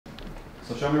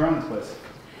So show me around this place.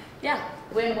 Yeah,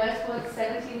 we're in Westwood,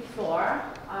 17th floor,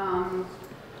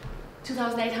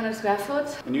 2,800 square foot.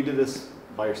 And you did this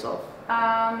by yourself?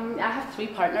 I have 3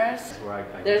 partners.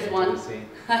 There's one. Hey,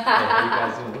 how you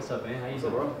guys doing? What's up, man? How you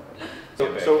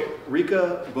doing? So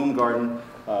Rika Boomgarden,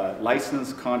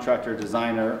 licensed contractor,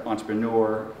 designer,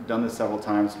 entrepreneur, done this several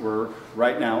times. We're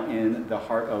right now in the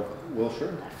heart of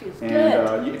Wilshire. That feels and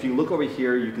good. If you look over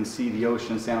here, you can see the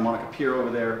ocean, Santa Monica Pier over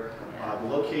there. The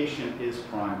location is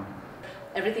prime.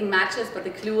 Everything matches, but the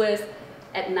clue is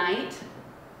at night,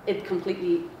 it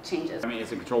completely changes. I mean,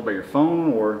 is it controlled by your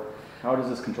phone, or how does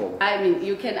this control? I mean,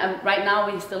 you can, right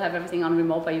now we still have everything on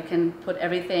remote, but you can put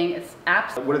everything, it's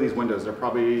apps. What are these windows? They're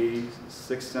probably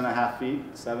 6.5 feet,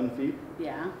 7 feet?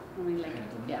 Yeah, I mean, like,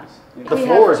 yeah. The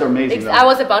floors are amazing, though. I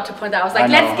was about to point out, I was like,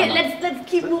 I let's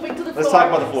keep moving to the floor. Let's talk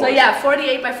about the floors. So yeah,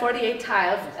 48 by 48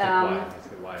 tiles.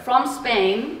 From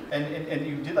Spain. And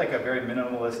you did like a very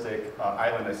minimalistic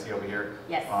island I see over here.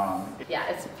 Yes. Yeah,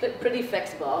 it's pretty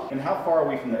flexible. And how far are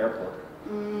we from the airport?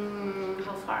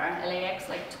 How far? LAX,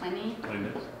 like 20? 20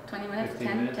 minutes. 20 minutes, 15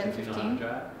 10, minutes 10, if you know how to 15.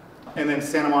 drive. And then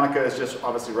Santa Monica is just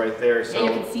obviously right there. So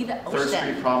yeah, you can see the ocean. 3rd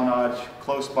Street Promenade,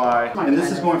 close by. And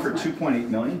this is going for 2.8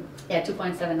 million? Yeah,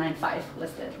 2.795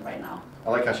 listed right now. I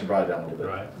like how she brought it down a little bit.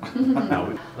 Right.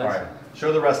 All right,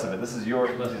 show the rest of it. This is yours.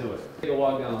 Let's do it. Take a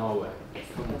walk down the hallway.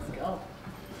 Let's go.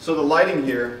 So the lighting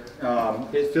here,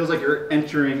 it feels like you're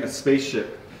entering a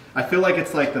spaceship. I feel like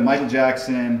it's like the Michael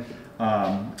Jackson,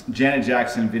 Janet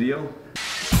Jackson video.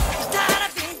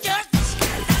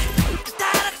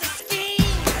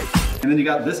 And then you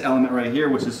got this element right here,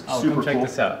 which is super cool. Check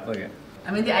this out. Look at it. I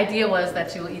mean, the idea was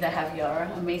that you will either have your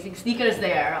amazing sneakers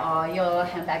there or your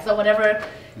handbags or whatever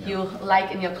you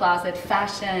like in your closet,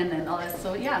 fashion and all that.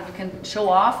 So yeah, you can show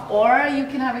off or you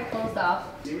can have it closed off.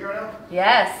 See me right now?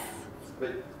 Yes.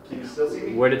 But can you still see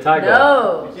me? Where did Ty go?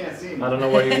 No. You can't see me. I don't know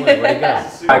where you went. Where'd he go?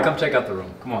 All right, come check out the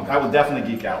room. Come on, I guys. will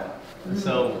definitely geek out.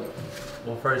 So,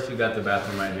 well, first you got the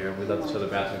bathroom right here. We'd love to show the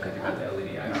bathroom because you got the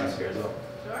LED icons here as well.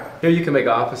 Sure. Here you can make an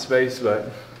office space,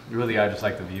 but really I just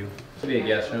like the view. Should be a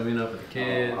guest room, you know, for the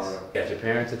kids. Got your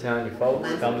parents in town, your folks,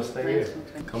 come to stay here.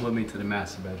 Come with me to the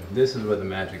master bedroom. This is where the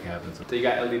magic happens. So you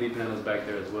got LED panels back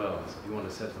there as well, so if you want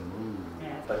to set the mood.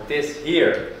 Yeah. But this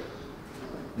here,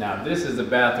 now this is the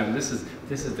bathroom. This is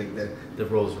the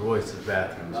Rolls Royce of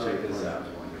bathrooms. Check this out.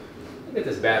 Look at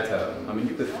this bathtub. I mean,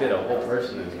 you could fit a whole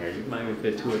person in here. You might even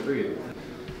fit 2 or 3 of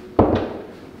them.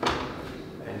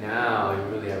 And now you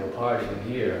really have a party in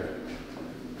here.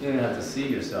 You don't have to see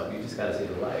yourself, you just gotta see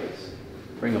the lights.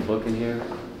 Bring a book in here,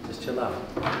 just chill out.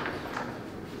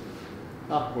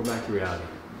 Oh, we're back to reality.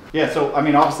 Yeah, so I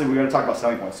mean, obviously we're going to talk about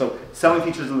selling points. So selling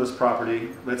features of this property,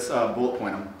 let's bullet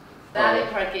point them. Valet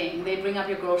parking, they bring up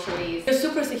your groceries. They're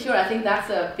super secure, I think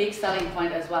that's a big selling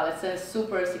point as well. It's a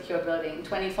super secure building,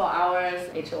 24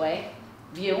 hours, HOA,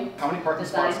 view. How many parking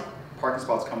design. spots? Parking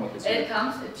spots come with this? It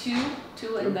comes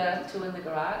two in the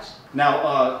garage.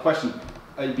 Now, question.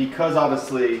 Because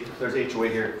obviously there's HOA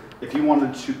here, if you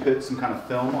wanted to put some kind of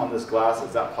film on this glass,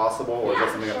 is that possible, or is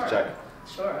that something you have to check?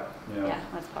 Sure. Yeah. Yeah,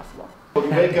 that's possible. If you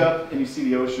wake up and you see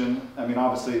the ocean, I mean,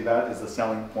 obviously that is the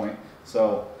selling point.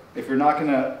 So if you're not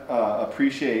going to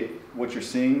appreciate what you're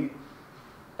seeing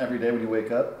every day when you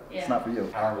wake up, it's not for you.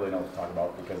 I don't really know what to talk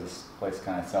about because this place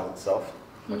kind of sells itself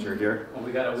once you're here. Well,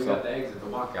 we got the exit, the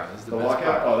walkout. This is the best walkout?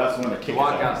 part. Oh, that's the one that The kicks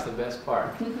out. walkout's the best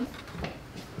part.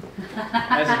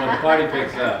 That's when the party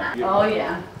picks up. Oh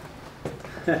yeah.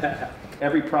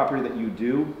 Every property that you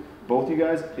do, both you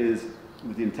guys, is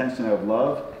with the intention of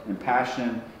love and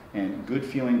passion and good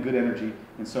feeling, good energy.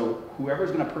 And so whoever's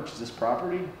going to purchase this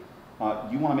property,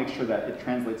 you want to make sure that it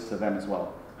translates to them as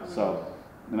well. So,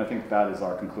 and I think that is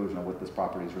our conclusion of what this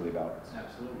property is really about.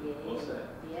 Absolutely. Well said.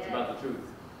 Yeah. It's about the truth.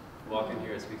 Walk in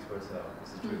here, it speaks for itself.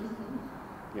 It's the truth.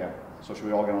 Yeah. So should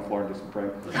we all get on the floor and do some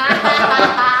praying?